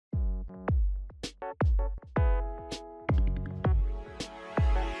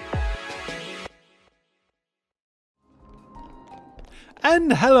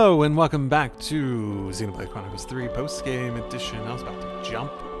And hello and welcome back to Xenoblade Chronicles 3 post-game edition. I was about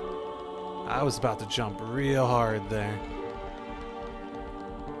to jump real hard there.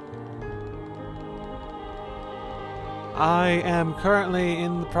 I am currently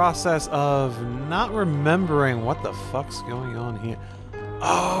in the process of not remembering what the fuck's going on here.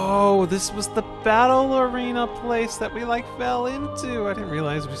 Oh, this was the battle arena place that we fell into. I didn't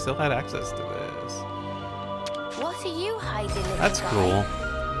realize we still had access to this. What are you hiding in? That's cool.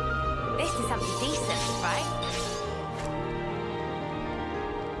 This is something decent, right?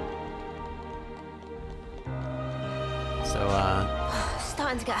 So,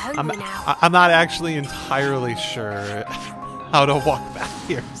 starting to get hungry now. I'm not actually entirely sure how to walk back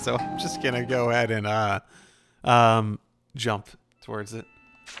here, so I'm just gonna go ahead and jump towards it.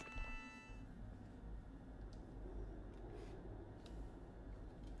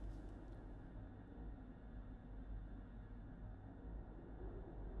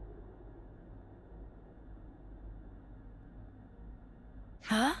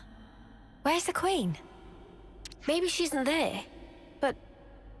 Huh? Where's the Queen? Maybe she isn't there. But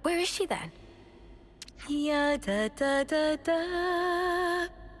where is she then? Yeah, da da da da.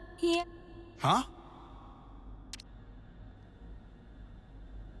 Yeah. Huh?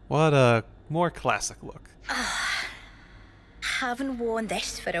 What a more classic look. Haven't worn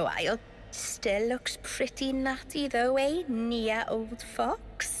this for a while. Still looks pretty natty though, eh, Nia old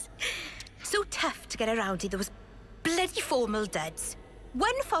fox? So tough to get around in those bloody formal duds.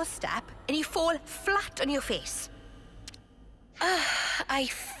 One false step and you fall flat on your face. I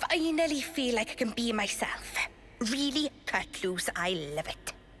finally feel like I can be myself. Really cut loose, I love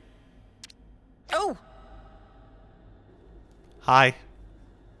it. Oh! Hi.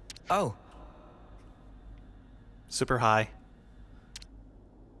 Oh. Super high.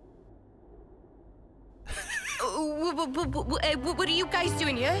 What are you guys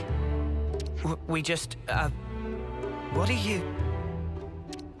doing here? We just, what are you?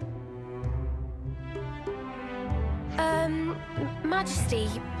 Majesty,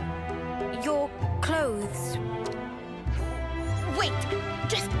 your clothes. Wait,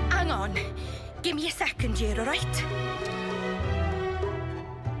 just hang on. Give me a second here, all right?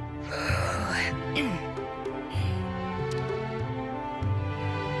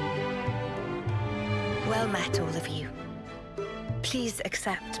 Well met, all of you. Please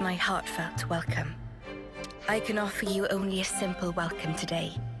accept my heartfelt welcome. I can offer you only a simple welcome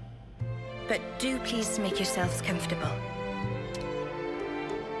today. But do please make yourselves comfortable.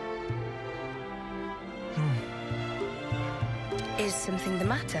 Is something the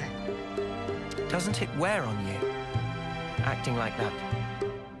matter? Doesn't it wear on you? Acting like that.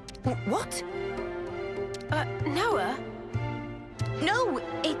 What? Noah? No,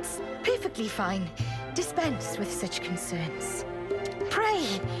 it's perfectly fine. Dispense with such concerns. Pray,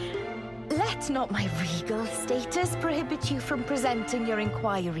 let not my regal status prohibit you from presenting your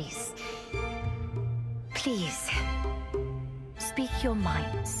inquiries. Please, speak your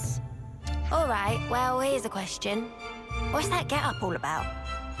minds. All right, well, here's a question. What's that get-up all about?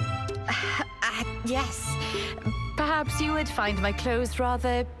 Yes. Perhaps you would find my clothes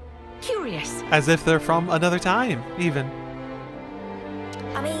rather curious. As if they're from another time, even.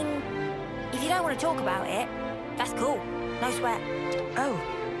 I mean, if you don't want to talk about it, that's cool. No sweat. Oh.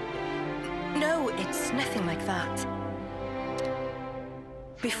 No, it's nothing like that.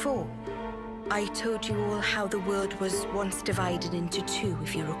 Before, I told you all how the world was once divided into two,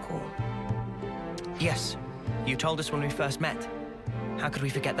 if you recall. Yes. You told us when we first met. How could we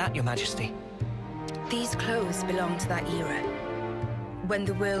forget that, Your Majesty? These clothes belong to that era, when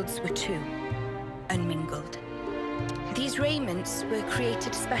the worlds were two, unmingled. These raiments were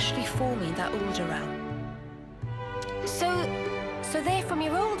created especially for me in that older realm. So they're from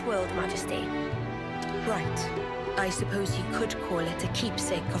your old world, Majesty? Right. I suppose you could call it a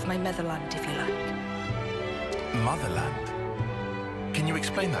keepsake of my motherland, if you like. Motherland? Can you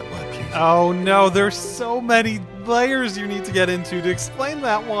explain that word, please? Oh no, there's so many layers you need to get into to explain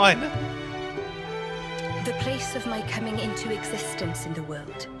that one. The place of my coming into existence in the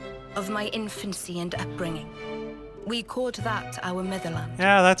world, of my infancy and upbringing. We called that our motherland.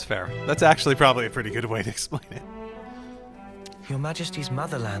 Yeah, that's fair. That's actually probably a pretty good way to explain it. Your Majesty's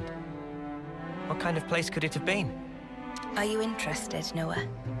motherland. What kind of place could it have been? Are you interested, Noah?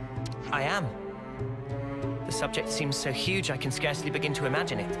 I am. The subject seems so huge I can scarcely begin to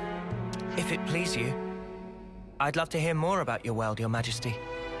imagine it. If it please you, I'd love to hear more about your world, Your Majesty.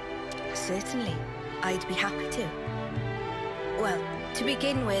 Certainly. I'd be happy to. Well, to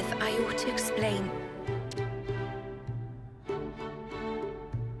begin with, I ought to explain.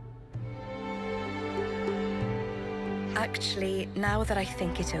 Actually, now that I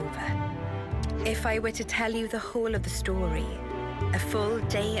think it over, if I were to tell you the whole of the story, a full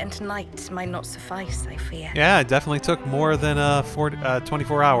day and night might not suffice, I fear. Yeah, it definitely took more than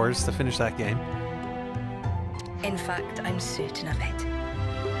 24 hours to finish that game. In fact, I'm certain of it.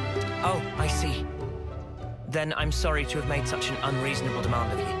 Oh, I see. Then I'm sorry to have made such an unreasonable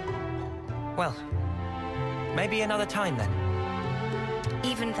demand of you. Well, maybe another time then.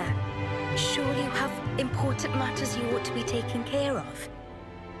 Even then, surely you have important matters you ought to be taking care of.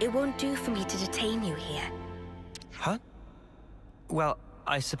 It won't do for me to detain you here. Huh? Well,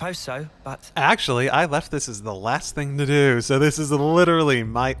 I suppose so, but... Actually, I left this as the last thing to do, so this is literally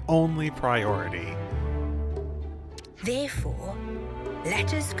my only priority. Therefore,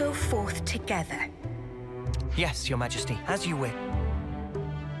 let us go forth together. Yes, Your Majesty, as you wish.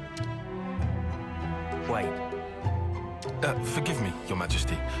 Wait. Forgive me, Your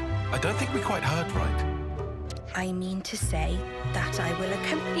Majesty. I don't think we quite heard right. I mean to say that I will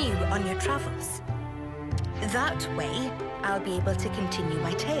accompany you on your travels. That way, I'll be able to continue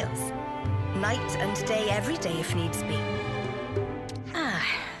my tales. Night and day, every day if needs be.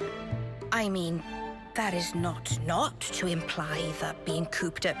 I mean, that is not to imply that being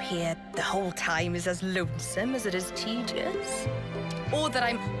cooped up here the whole time is as lonesome as it is tedious. Or that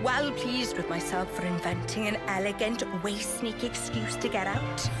I'm well pleased with myself for inventing an elegant, way-sneaky excuse to get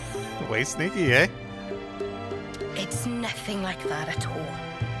out. Way sneaky, eh? It's nothing like that at all.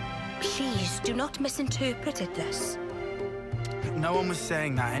 Please do not misinterpret it thus. No one was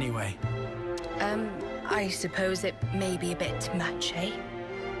saying that anyway. I suppose it may be a bit much, eh?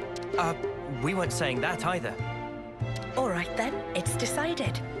 We weren't saying that either. All right then, it's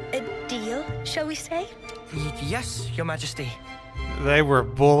decided. A deal, shall we say? Yes, Your Majesty. They were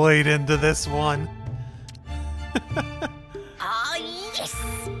bullied into this one. Ah, yes!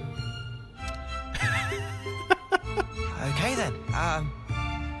 Okay then,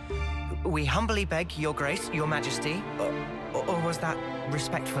 we humbly beg Your Grace, Your Majesty, or was that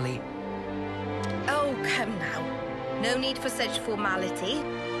respectfully? Oh, come now. No need for such formality.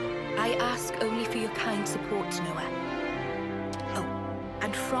 I ask only for your kind support, Noah. Oh,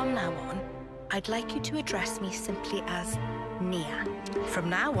 and from now on, I'd like you to address me simply as Nia. From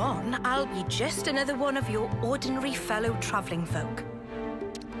now on, I'll be just another one of your ordinary fellow traveling folk.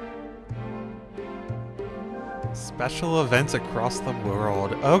 Special events across the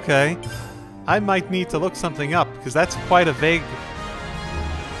world. Okay. I might need to look something up, because that's quite a vague...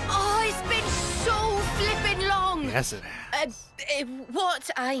 Oh, it's been so flippin' long! Yes, it has. What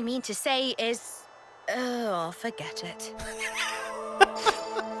I mean to say is... Oh, forget it.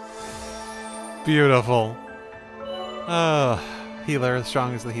 Beautiful. Healer, as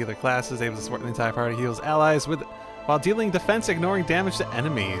strong as the healer class, is able to support the entire party, heals allies with while dealing defense, ignoring damage to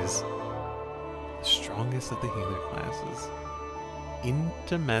enemies. The strongest of the healer classes.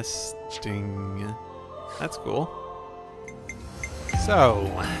 Interesting. That's cool. So,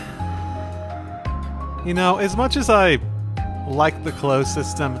 you know, as much as I like the close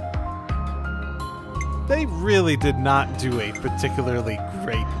system, they really did not do a particularly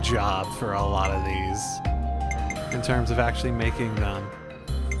great job for a lot of these in terms of actually making them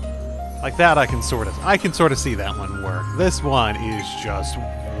like that. I can sort of see that one work. This one is just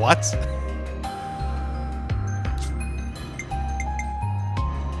what?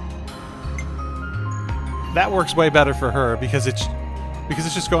 That works way better for her because it's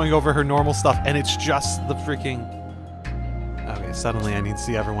just going over her normal stuff and it's just the freaking... Okay, suddenly I need to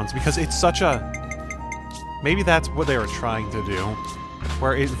see everyone's because it's such a... Maybe that's what they were trying to do,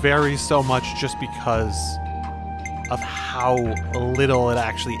 where it varies so much just because of how little it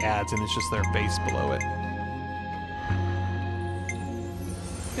actually adds and it's just their base below it.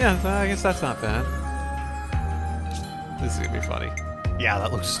 Yeah, I guess that's not bad. This is gonna be funny. Yeah,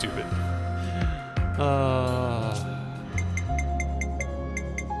 that looks stupid.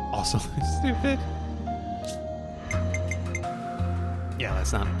 Also stupid. Yeah,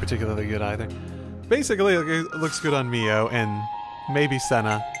 that's not particularly good either. Basically, it looks good on Mio and maybe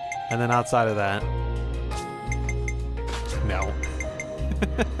Senna, and then outside of that, no.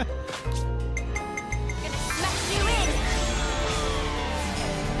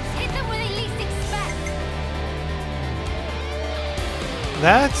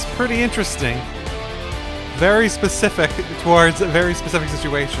 That's pretty interesting. Very specific towards very specific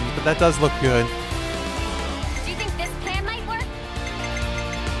situations, but that does look good. Do you think this plan might work?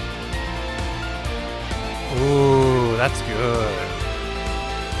 Ooh, that's good.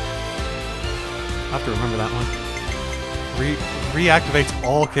 I'll have to remember that one. Reactivates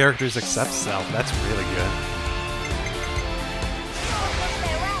all characters except Self. That's really good.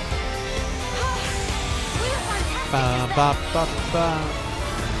 We were fantastic. Ba, ba, ba, ba.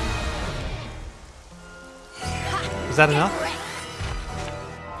 Was that enough?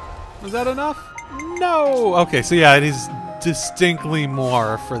 Was that enough? No! Okay, so yeah, it is distinctly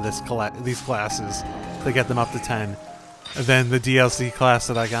more for this these classes to get them up to 10 than the DLC class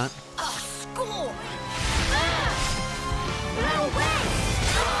that I got.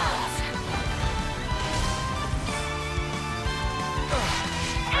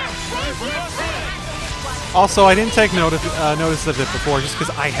 Also, I didn't take notice of it before, just because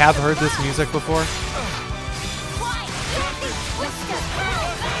I have heard this music before.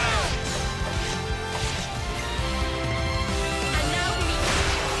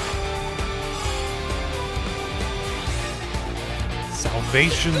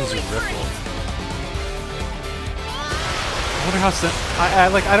 Salvation's Ripple. I wonder how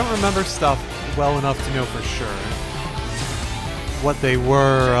I don't remember stuff well enough to know for sure what they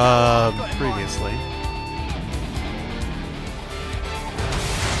were previously.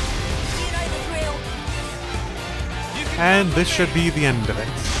 And this should be the end of it.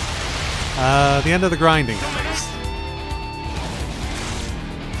 The end of the grinding phase.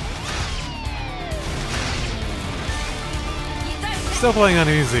 Still playing on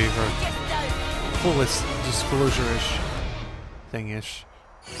easy for fullest disclosure-ish thing-ish.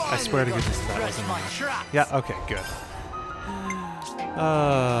 I swear to goodness that wasn't me. Yeah, okay, good.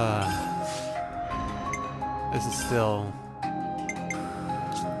 This is still...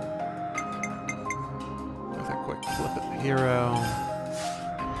 With a quick flip at the hero.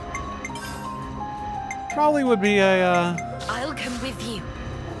 Probably would be a... I'll come with you.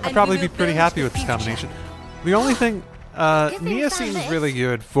 I'd probably be pretty happy with this combination. The only thing... Nia seems really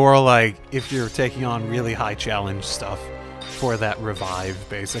good for, like, if you're taking on really high challenge stuff for that revive,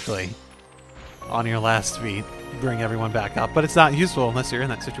 basically. On your last feat, bring everyone back up. But it's not useful unless you're in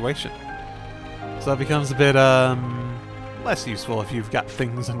that situation. So it becomes a bit, less useful if you've got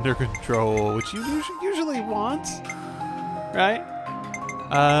things under control, which you usually want. Right?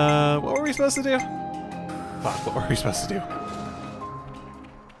 What were we supposed to do? Fuck, what were we supposed to do?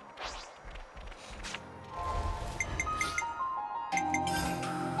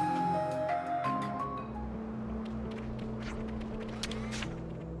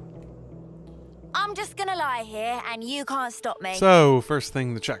 I'm just gonna lie here, and you can't stop me. So, first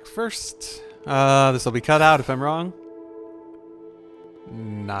thing to check first. This will be cut out if I'm wrong.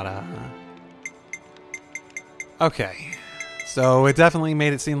 Nada. Okay. So, it definitely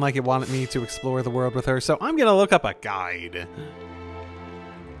made it seem like it wanted me to explore the world with her, so I'm gonna look up a guide.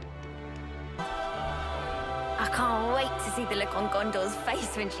 I can't wait to see the look on Gondor's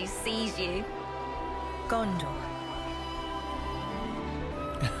face when she sees you. Gondor.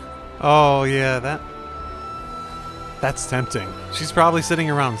 Oh, yeah, that's tempting. She's probably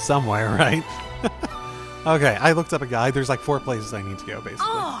sitting around somewhere, right? Okay, I looked up a guide. There's like 4 places I need to go, basically.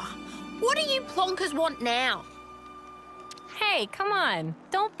 Oh, what do you plonkers want now? Hey, come on.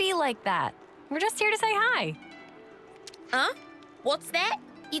 Don't be like that. We're just here to say hi. Huh? What's that?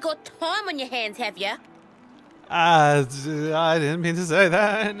 You got time on your hands, have you? I didn't mean to say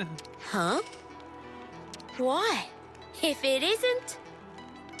that. Huh? Why? If it isn't...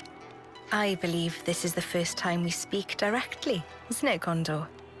 I believe this is the first time we speak directly, isn't it, Gondor?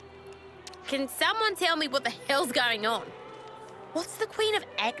 Can someone tell me what the hell's going on? What's the Queen of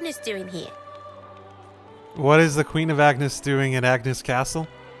Agnes doing here? What is the Queen of Agnes doing at Agnes Castle?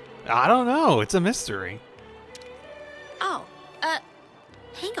 I don't know. It's a mystery. Oh,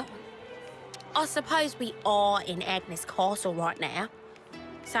 hang on. I suppose we are in Agnes Castle right now.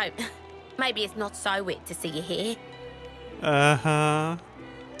 So, maybe it's not so weird to see you here. Uh-huh.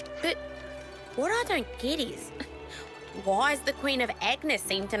 But what I don't get is, why does the Queen of Agnes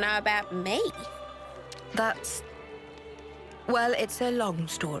seem to know about me? That's... well, it's a long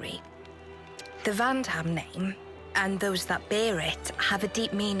story. The Vandham name, and those that bear it, have a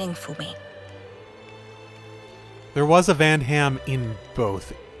deep meaning for me. There was a Vandham in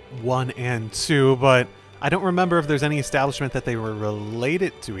both 1 and 2, but I don't remember if there's any establishment that they were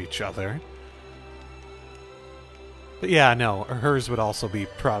related to each other. But yeah, no, hers would also be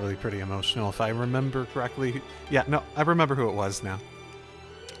probably pretty emotional if I remember correctly. Yeah, no, I remember who it was now.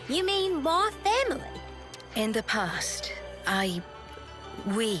 You mean my family? In the past,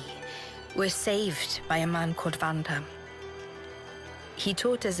 we were saved by a man called Vandham. He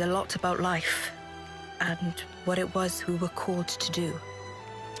taught us a lot about life and what it was we were called to do.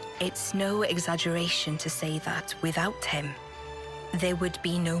 It's no exaggeration to say that without him, there would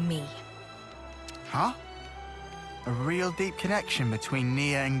be no me. Huh? A real deep connection between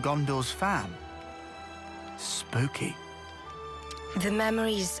Nia and Gondor's fam. Spooky. The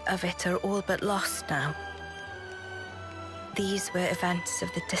memories of it are all but lost now. These were events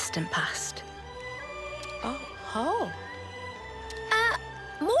of the distant past. Oh.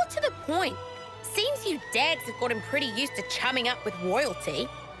 More to the point. Seems you dags have gotten pretty used to chumming up with royalty.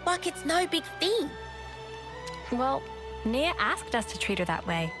 Like it's no big thing. Well, Nia asked us to treat her that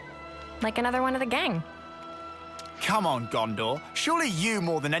way. Like another one of the gang. Come on, Gondor. Surely you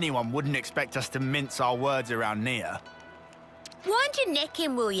more than anyone wouldn't expect us to mince our words around Nia. Wind your neck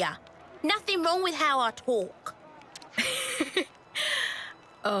in, will ya? Nothing wrong with how I talk.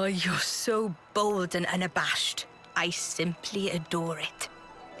 Oh, you're so bold and unabashed. I simply adore it.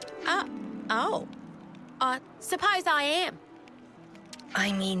 I suppose I am.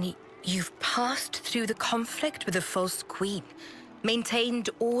 I mean, you've passed through the conflict with the false queen, maintained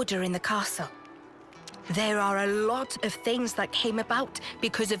order in the castle. There are a lot of things that came about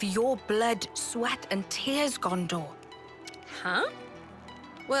because of your blood, sweat, and tears, Gondor. Huh?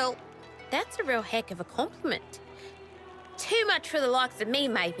 Well, that's a real heck of a compliment. Too much for the likes of me,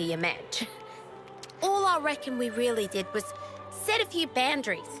 maybe, you match. All I reckon we really did was set a few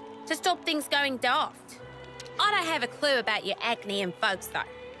boundaries to stop things going daft. I don't have a clue about your Agnian folks, though.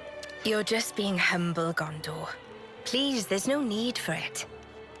 You're just being humble, Gondor. Please, there's no need for it.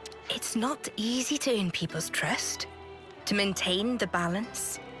 It's not easy to earn people's trust, to maintain the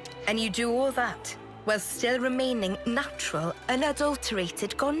balance, and you do all that while still remaining natural,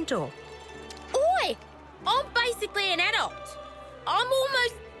 unadulterated Gondor. Oi! I'm basically an adult. I'm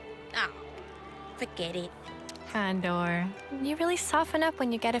almost... forget it. Gondor, you really soften up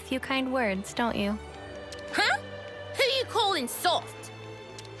when you get a few kind words, don't you? Huh? Who you calling soft?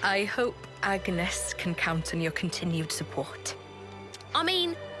 I hope Agnes can count on your continued support. I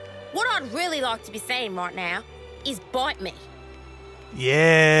mean, what I'd really like to be saying right now is bite me.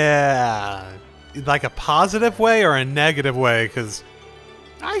 Yeah. Like a positive way or a negative way? Because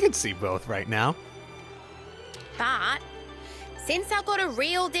I can see both right now. But since I got a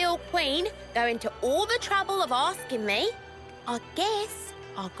real deal queen going to all the trouble of asking me, I guess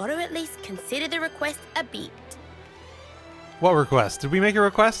I've got to at least consider the request a bit. What request? Did we make a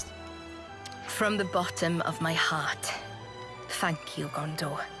request? From the bottom of my heart, thank you,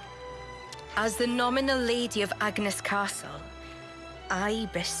 Gondor. As the nominal lady of Agnes Castle, I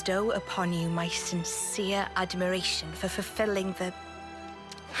bestow upon you my sincere admiration for fulfilling the...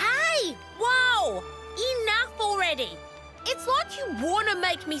 Hey! Whoa! Enough already! It's like you want to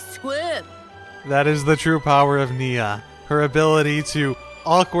make me squirm. That is the true power of Nia. Her ability to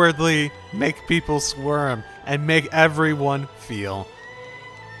awkwardly make people squirm and make everyone feel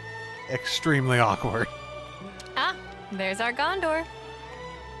extremely awkward. Ah, there's our Gondor.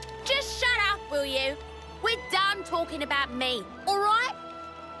 Just shut up, will you? We're done talking about me, alright?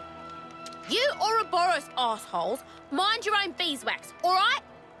 You Ouroboros assholes, mind your own beeswax, alright?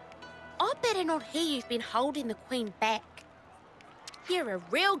 I better not hear you've been holding the Queen back. You're a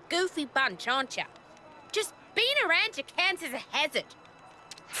real goofy bunch, aren't you? Just being around you counts as a hazard.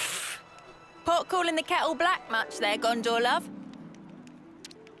 Pot calling the kettle black much there, Gondor love?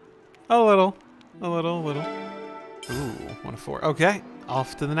 A little. Ooh, 1 of 4. Okay,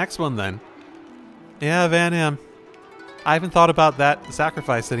 off to the next one then. Yeah, Van Ham. I haven't thought about that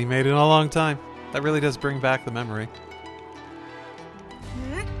sacrifice that he made in a long time. That really does bring back the memory.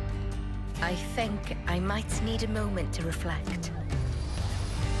 I think I might need a moment to reflect.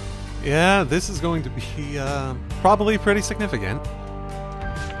 Yeah, this is going to be probably pretty significant.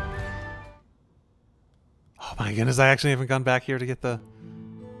 Oh my goodness, I actually haven't gone back here to get the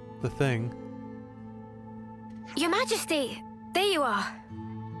thing. Your Majesty, there you are.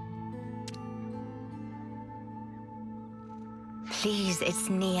 Please, it's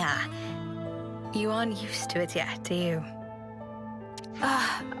Nia. You aren't used to it yet, are you?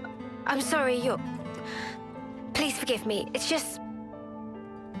 I'm sorry, Please forgive me. It's just...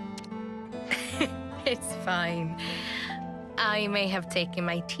 It's fine. I may have taken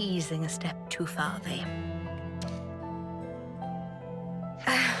my teasing a step too far there.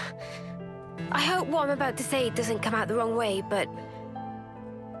 I hope what I'm about to say doesn't come out the wrong way, but...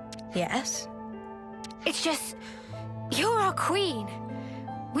 Yes? It's just... You're our queen.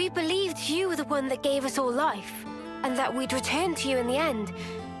 We believed you were the one that gave us all life, and that we'd return to you in the end.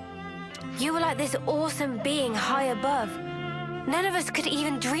 You were like this awesome being high above. None of us could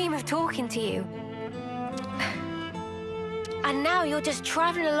even dream of talking to you. And now you're just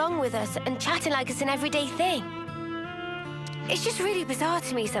traveling along with us and chatting like it's an everyday thing. It's just really bizarre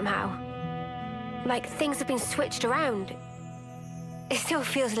to me somehow. Like things have been switched around. It still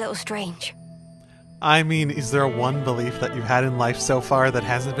feels a little strange. I mean, is there one belief that you've had in life so far that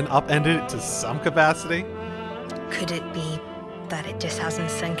hasn't been upended to some capacity? Could it be that it just hasn't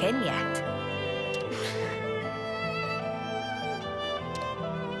sunk in yet?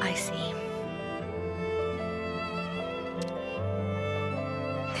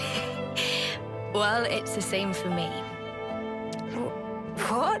 Well, it's the same for me.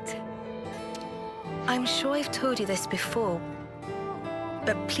 What? I'm sure I've told you this before,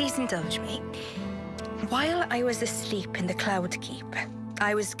 but please indulge me. While I was asleep in the Cloud Keep,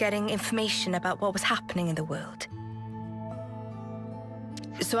 I was getting information about what was happening in the world.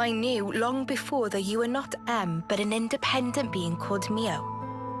 So I knew long before that you were not M, but an independent being called Mio.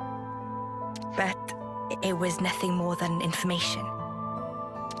 But it was nothing more than information.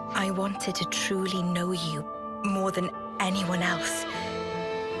 I wanted to truly know you more than anyone else.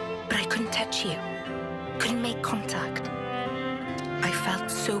 But I couldn't touch you, couldn't make contact. I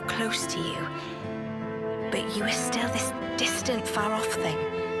felt so close to you, but you were still this distant, far-off thing.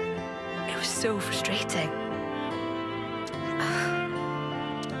 It was so frustrating.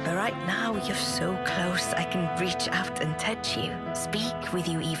 But right now, you're so close, I can reach out and touch you, speak with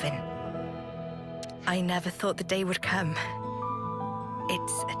you even. I never thought the day would come.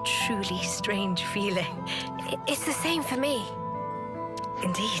 It's a truly strange feeling. It's the same for me.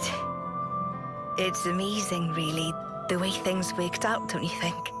 Indeed. It's amazing, really, the way things worked out, don't you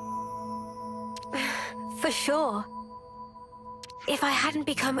think? For sure. If I hadn't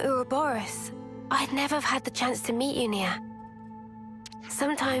become Ouroboros, I'd never have had the chance to meet you, Nia.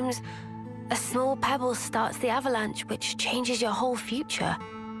 Sometimes, a small pebble starts the avalanche, which changes your whole future.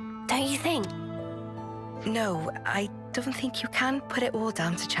 Don't you think? No, I don't think you can put it all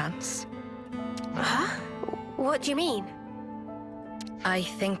down to chance. Huh? What do you mean? I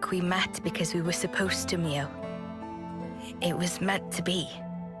think we met because we were supposed to, Mio. It was meant to be.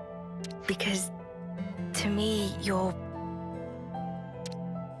 Because, to me, you're...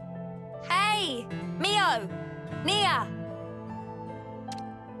 Hey! Mio! Nia!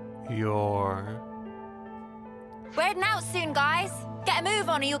 You're... We're heading out soon, guys. Get a move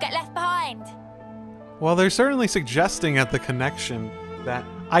on or you'll get left behind. Well, they're certainly suggesting at the connection that...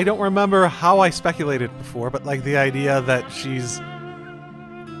 I don't remember how I speculated before, but like the idea that she's...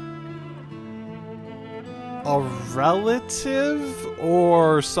 a relative?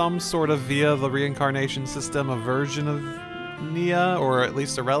 Or some sort of, via the reincarnation system, a version of Nia, or at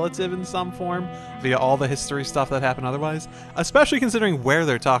least a relative in some form, via all the history stuff that happened otherwise. Especially considering where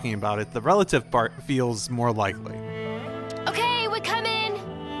they're talking about it, the relative part feels more likely. Okay, we're coming!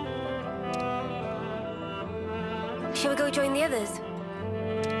 Shall we go join the others?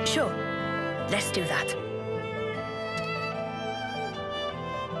 Sure. Let's do that.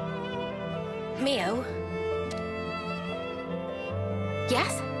 Mio?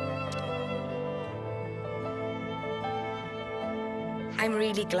 Yes? I'm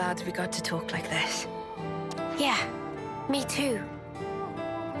really glad we got to talk like this. Yeah, me too.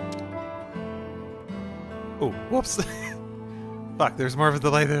 Oh, whoops. Fuck, there's more of a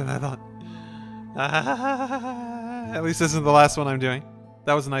delay there than I thought. At least this isn't the last one I'm doing.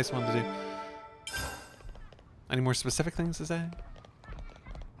 That was a nice one to do. Any more specific things to say?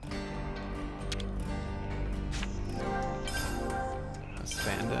 That's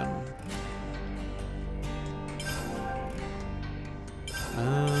fandom.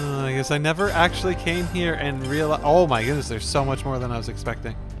 I guess I never actually came here and realized... Oh my goodness, there's so much more than I was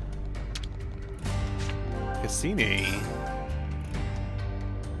expecting. Cassini.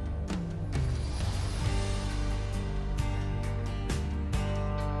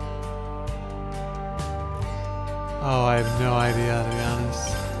 Oh, I have no idea, to be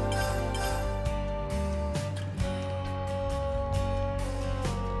honest.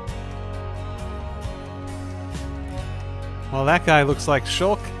 Well, that guy looks like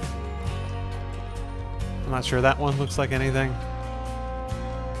Shulk. I'm not sure that one looks like anything.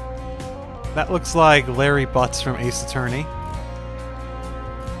 That looks like Larry Butts from Ace Attorney.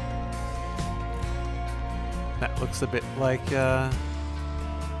 That looks a bit like,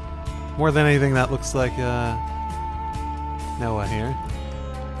 more than anything, that looks like, Noah here.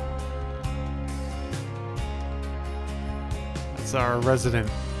 That's our resident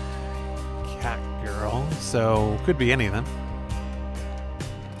cat girl, so could be any of them.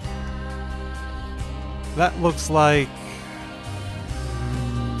 That looks like...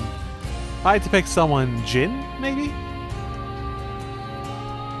 if I had to pick someone, Jin, maybe?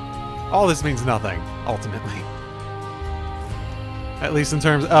 All this means nothing, ultimately. At least in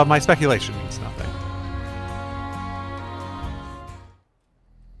terms of my speculation means nothing.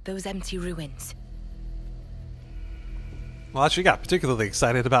 Those empty ruins. Well, she got particularly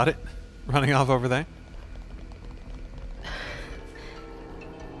excited about it, running off over there.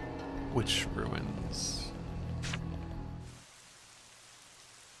 Which ruins?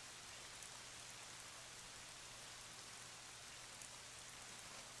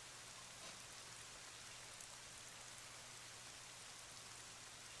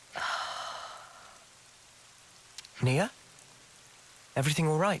 Nia? Everything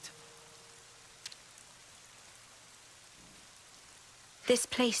all right? This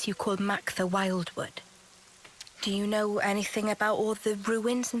place you call Mactha Wildwood. Do you know anything about all the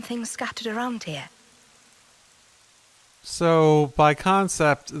ruins and things scattered around here? So, by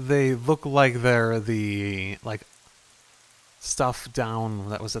concept, they look like they're the, like, stuff down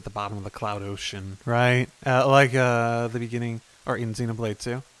that was at the bottom of the Cloud Ocean, right? The beginning, or in Xenoblade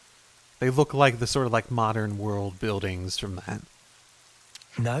 2. They look like the sort of, like, modern world buildings from that.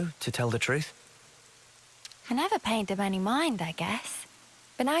 No, to tell the truth. I never paid them any mind, I guess.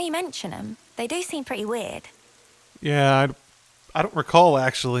 But now you mention them, they do seem pretty weird. Yeah, I don't recall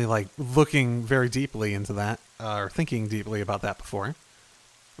actually, like, looking very deeply into that, or thinking deeply about that before.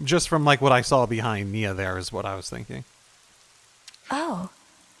 Just from, like, what I saw behind Nia there is what I was thinking. Oh.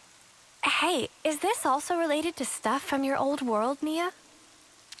 Hey, is this also related to stuff from your old world, Nia?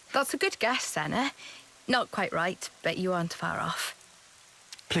 That's a good guess, Senna. Not quite right, but you aren't far off.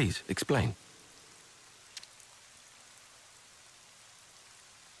 Please, explain.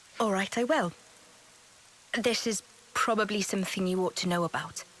 All right, I will. This is probably something you ought to know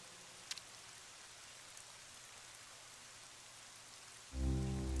about.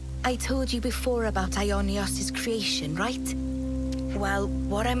 I told you before about Aionios' creation, right? Well,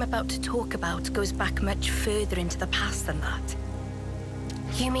 what I'm about to talk about goes back much further into the past than that.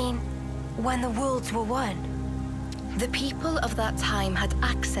 You mean when the worlds were one? The people of that time had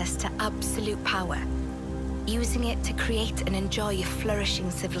access to absolute power, using it to create and enjoy a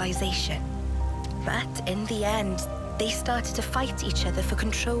flourishing civilization. But in the end, they started to fight each other for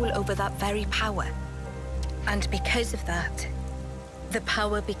control over that very power. And because of that, the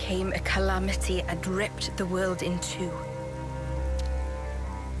power became a calamity and ripped the world in two.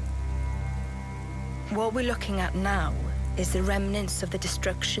 What we're looking at now is the remnants of the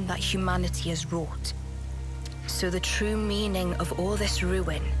destruction that humanity has wrought. So the true meaning of all this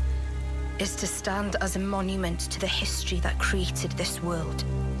ruin is to stand as a monument to the history that created this world.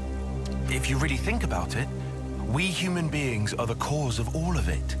 If you really think about it, we human beings are the cause of all of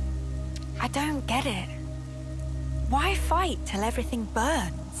it. I don't get it. Why fight till everything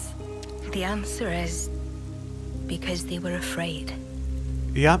burns? The answer is because they were afraid.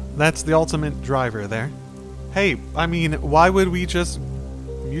 Yep, that's the ultimate driver there. Hey, I mean, why would we just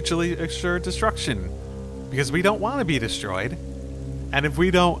mutually assure destruction? Because we don't want to be destroyed. And if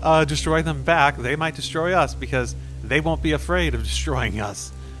we don't destroy them back, they might destroy us because they won't be afraid of destroying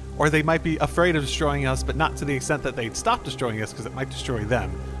us. Or they might be afraid of destroying us, but not to the extent that they'd stop destroying us because it might destroy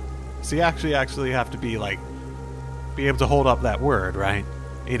them. So you actually have to be, like, be able to hold up that word, right?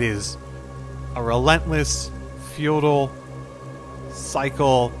 It is a relentless, feudal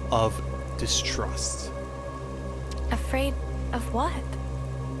cycle of distrust. Afraid of what?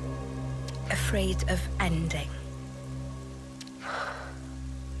 Afraid of ending.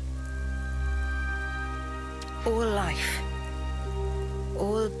 All life,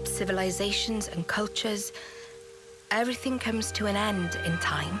 all civilizations and cultures, everything comes to an end in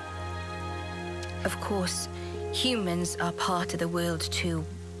time. Of course, humans are part of the world too.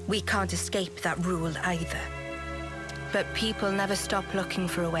 We can't escape that rule either. But people never stop looking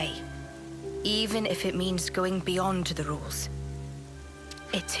for a way, even if it means going beyond the rules.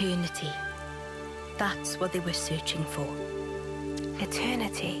 Eternity. That's what they were searching for.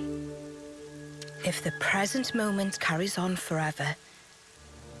 Eternity. If the present moment carries on forever,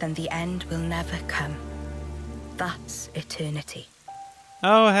 then the end will never come. That's eternity.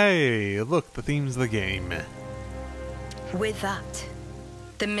 Oh, hey, look, the theme's the game. With that,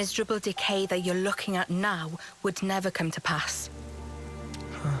 the miserable decay that you're looking at now would never come to pass.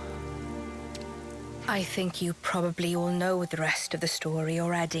 I think you probably all know the rest of the story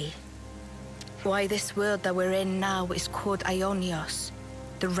already. Why this world that we're in now is called Aionios,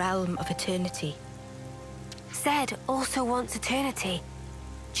 the realm of eternity. Zed also wants eternity,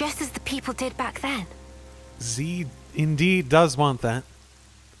 just as the people did back then. Z indeed does want that.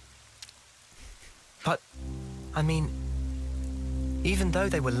 But, I mean, even though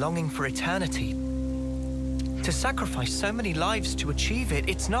they were longing for eternity, to sacrifice so many lives to achieve it,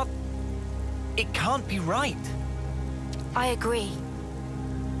 it's not... it can't be right. I agree.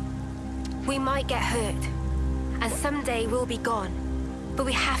 We might get hurt, and someday we'll be gone. But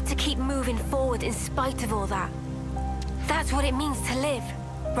we have to keep moving forward in spite of all that. That's what it means to live,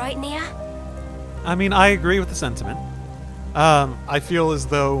 right, Nia? I mean, I agree with the sentiment. I feel as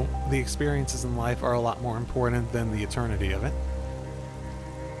though the experiences in life are a lot more important than the eternity of it.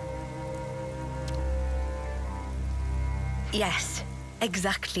 Yes,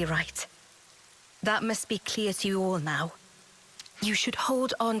 exactly right. That must be clear to you all now. You should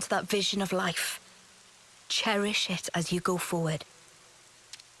hold on to that vision of life. cherish it as you go forward.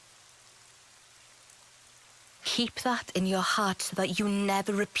 Keep that in your heart so that you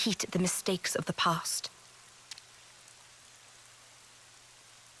never repeat the mistakes of the past.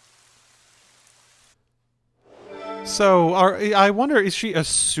 So, I wonder, is she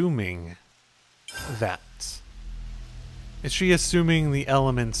assuming that? Is she assuming the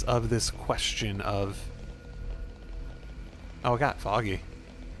elements of this question of... Oh, it got foggy.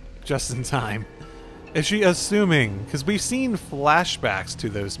 Just in time. Is she assuming... Because we've seen flashbacks to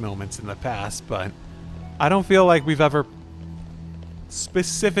those moments in the past, but I don't feel like we've ever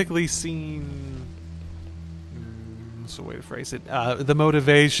specifically seen... What's the way to phrase it? The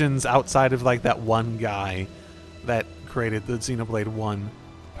motivations outside of, like, that one guy that created the Xenoblade 1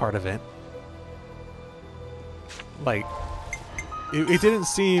 part of it. Like, it didn't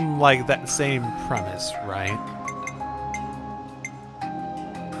seem like that same premise, right?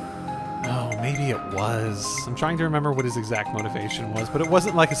 Oh, maybe it was. I'm trying to remember what his exact motivation was, but it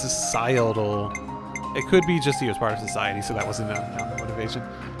wasn't like a societal... It could be just he was part of society, so that wasn't a motivation.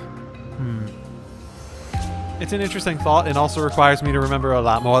 It's an interesting thought, and also requires me to remember a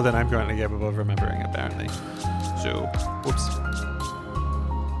lot more than I'm currently capable of remembering, apparently. So, whoops.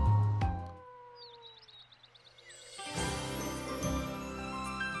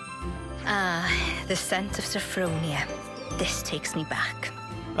 Ah, the scent of Sophronia. This takes me back.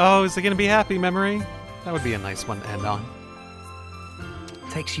 Oh, is it going to be happy memory? That would be a nice one to end on.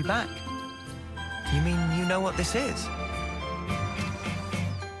 Takes you back? You mean you know what this is?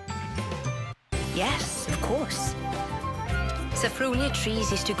 Yes, of course. Sophronia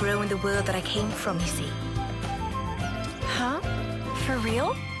trees used to grow in the world that I came from, you see. Huh? For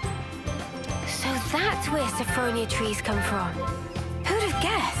real? So that's where Sophronia trees come from. Who'd have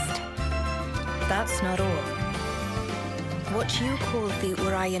guessed? That's not all. What you call the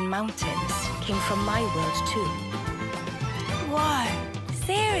Urian Mountains came from my world too. Whoa,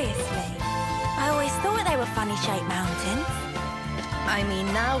 seriously? I always thought they were funny-shaped mountains. I mean,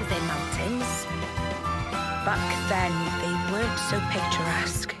 now they're mountains. Back then, they weren't so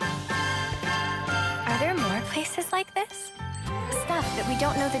picturesque. Are there more places like this? Stuff that we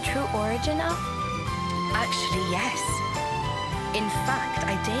don't know the true origin of? Actually, yes. In fact,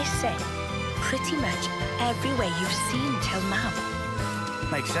 I dare say, pretty much everywhere you've seen till now.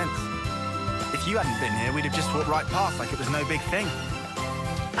 Makes sense. If you hadn't been here, we'd have just walked right past like it was no big thing.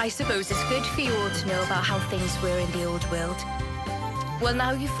 I suppose it's good for you all to know about how things were in the old world. Well,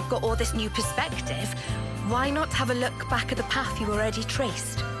 now you've got all this new perspective, why not have a look back at the path you already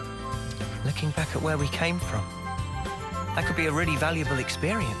traced? Looking back at where we came from. That could be a really valuable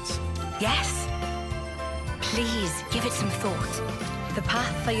experience. Yes. Please, give it some thought. The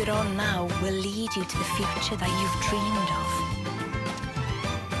path that you're on now will lead you to the future that you've dreamed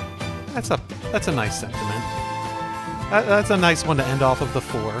of. That's a nice sentiment. That's a nice one to end off of the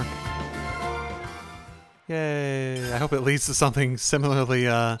 4. Yay! I hope it leads to something similarly,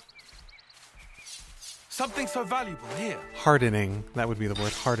 Something so valuable here. hardening. That would be the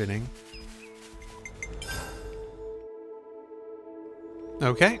word, hardening.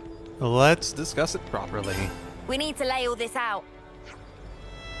 Okay, let's discuss it properly. We need to lay all this out.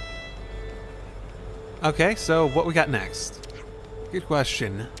 Okay, so what we got next? Good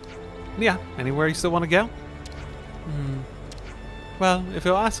question. Yeah, anywhere you still want to go? Well, if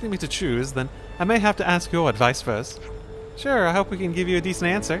you're asking me to choose, then I may have to ask your advice first. Sure, I hope we can give you a decent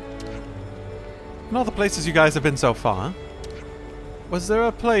answer. In all the places you guys have been so far, was there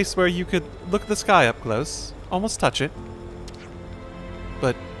a place where you could look at the sky up close, almost touch it?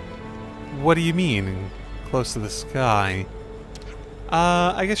 But what do you mean, close to the sky?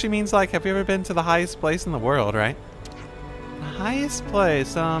 I guess she means, like, have you ever been to the highest place in the world, right? The highest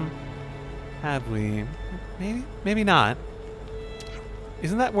place, have we? Maybe not.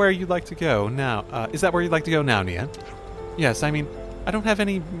 Isn't that where you'd like to go now? Is that where you'd like to go now, Nia? Yes, I mean, I don't have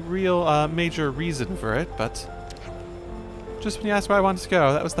any real, major reason for it, but... Just when you asked where I wanted to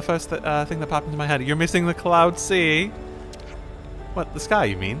go, that was the first thing that popped into my head. You're missing the cloud sea. What, the sky,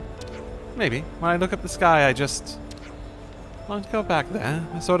 you mean? Maybe. When I look up the sky, I just... want to go back there.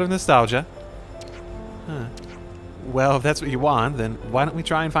 A sort of nostalgia. Huh. Well, if that's what you want, then why don't we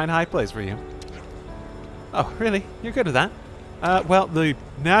try and find a high place for you? Oh, really? You're good at that? Well, the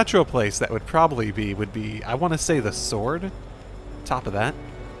natural place that would probably be would be, I want to say the sword. Top of that.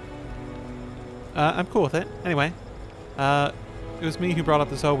 I'm cool with it. Anyway. It was me who brought up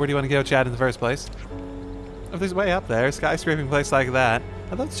this whole where do you want to go chat in the first place. If there's way up there, a skyscraping place like that,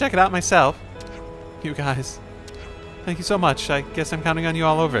 I'd love to check it out myself. You guys. Thank you so much. I guess I'm counting on you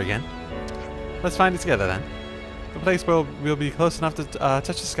all over again. Let's find it together then. The place where we'll be close enough to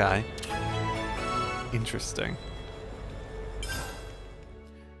touch the sky. interesting.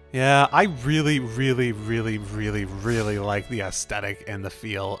 Yeah, I really, really, really, really, really like the aesthetic and the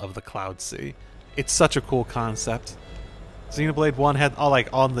feel of the Cloud Sea. It's such a cool concept. Xenoblade 1 had like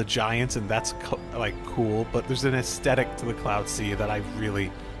on the giants, and that's like cool, but there's an aesthetic to the Cloud Sea that I really,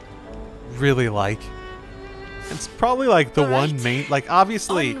 really like. It's probably like the one main, like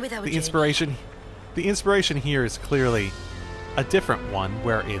obviously the inspiration here is clearly a different one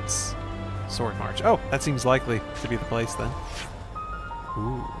where it's Sword March. Oh, that seems likely to be the place then.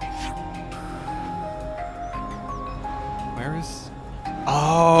 Ooh. Where is...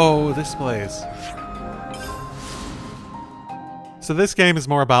 Oh, this place. So this game is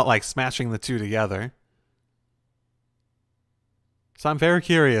more about like smashing the two together. So I'm very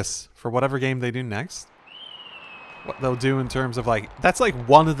curious for whatever game they do next. What they'll do in terms of like... That's like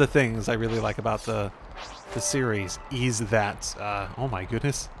one of the things I really like about the series is that... oh my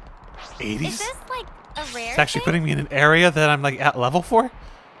goodness. 80s? Is this like a rare It's actually thing? putting me in an area that I'm like at level for?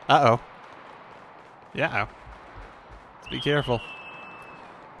 Uh-oh. Yeah. Let's be careful.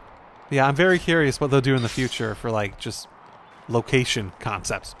 Yeah, I'm very curious what they'll do in the future for like just location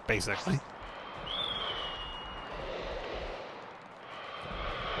concepts, basically.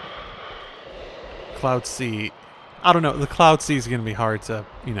 Cloud Sea. I don't know, the Cloud Sea is going to be hard to,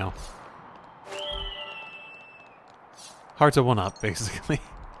 you know... Hard to one-up, basically.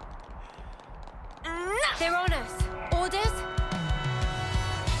 They're on us. Orders?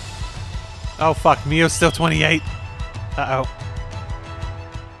 Oh fuck, Mio's still 28. Uh-oh.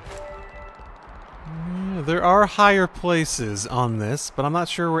 There are higher places on this, but I'm not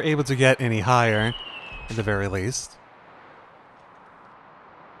sure we're able to get any higher, at the very least.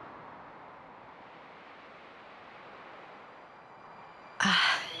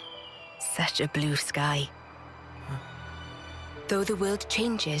 Such a blue sky. Though the world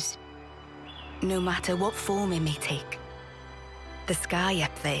changes, no matter what form it may take, the sky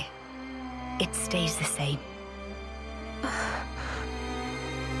up there, it stays the same.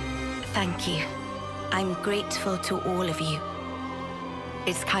 Thank you. I'm grateful to all of you.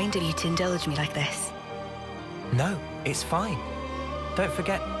 It's kind of you to indulge me like this. No, it's fine. Don't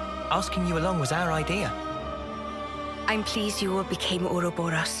forget, asking you along was our idea. I'm pleased you all became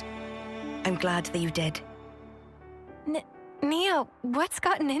Ouroboros. I'm glad that you did. Neo, what's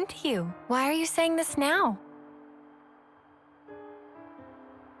gotten into you? Why are you saying this now?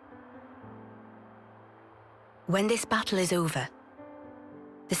 When this battle is over,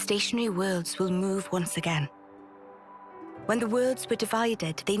 the stationary worlds will move once again. When the worlds were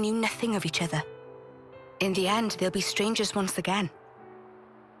divided, they knew nothing of each other. In the end, they'll be strangers once again.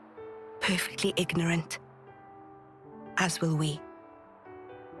 Perfectly ignorant. As will we.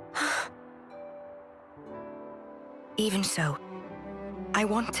 Even so, I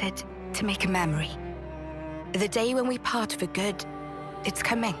wanted to make a memory. The day when we part for good, it's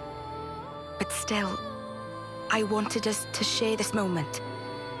coming. But still, I wanted us to share this moment.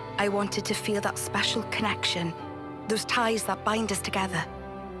 I wanted to feel that special connection, those ties that bind us together.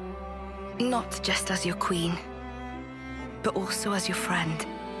 Not just as your queen, but also as your friend.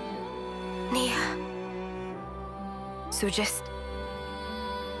 Nia. So just...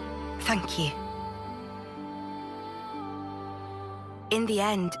 thank you. In the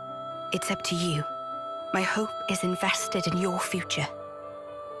end, it's up to you. My hope is invested in your future.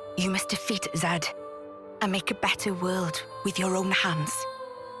 You must defeat Zed and make a better world with your own hands.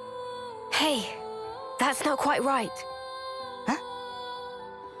 Hey, that's not quite right. Huh?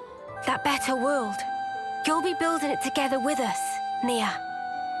 That better world. You'll be building it together with us, Nia.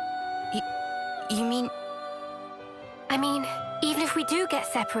 You mean... I mean, even if we do get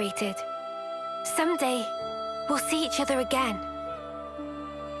separated, someday we'll see each other again.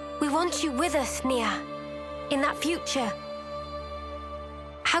 We want you with us, Nia, in that future.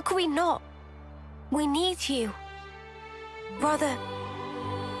 How could we not? We need you. Brother,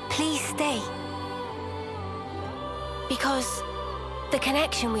 please stay. Because the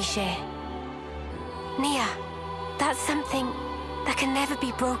connection we share, Nia, that's something that can never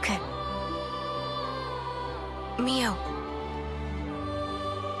be broken. Mio.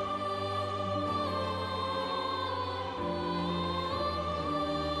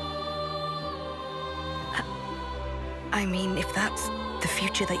 I mean, if that's the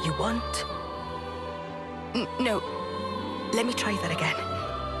future that you want... No, let me try that again.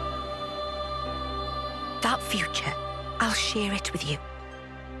 That future, I'll share it with you.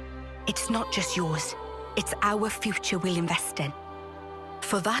 It's not just yours, it's our future we'll invest in.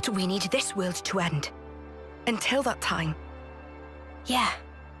 For that, we need this world to end. Until that time. Yeah.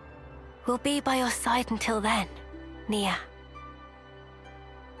 We'll be by your side until then, Nia.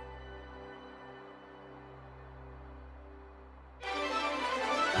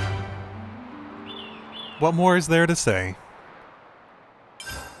 What more is there to say?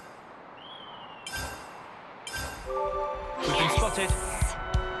 We've been spotted.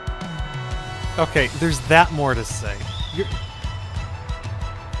 Okay, there's that more to say.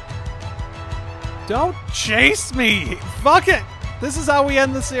 Don't chase me! Fuck it! This is how we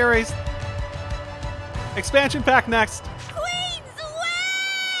end the series. Expansion pack next. Queen's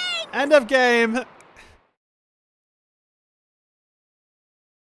Wing! End of game.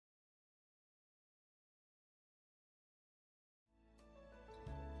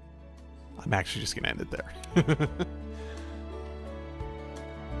 I'm actually just gonna end it there.